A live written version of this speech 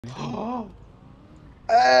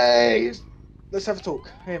Hey, let's have a talk.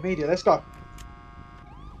 Hey, media, let's go.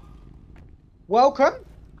 Welcome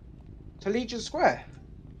to Legion Square.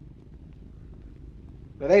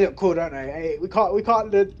 But they look cool, don't they? Hey, we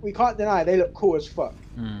can't deny they look cool as fuck.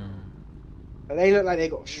 But they look like they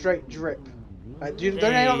got straight drip. Like, don't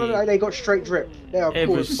they not look like they got straight drip? They are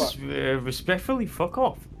cool as fuck. Respectfully, fuck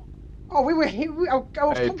off. Oh, we were here. I was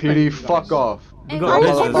Hey, complimenting PD, you fuck guys. off. We I got was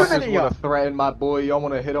business. complimenting Motherfuckers you. wanna threaten my boy. Y'all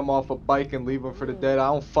wanna hit him off a bike and leave him for the dead. I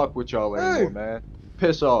don't fuck with y'all anymore, man.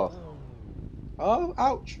 Piss off. Oh,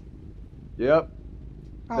 ouch. Yep.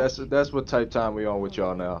 Ouch. That's what type time we on with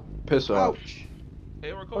y'all now. Piss off. Ouch.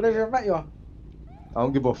 Hey, Whatever I met you. I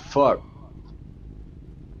don't give a fuck.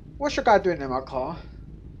 What's your guy doing in my car?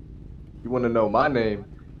 You wanna know my name?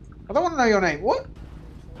 I don't want to know your name. What?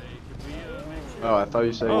 Oh, I thought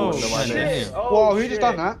you said you wanna know my name. shit. Whoa, who just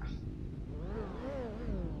done that?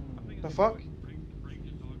 The fuck?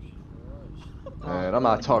 Man, I'm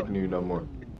not talking to you no more.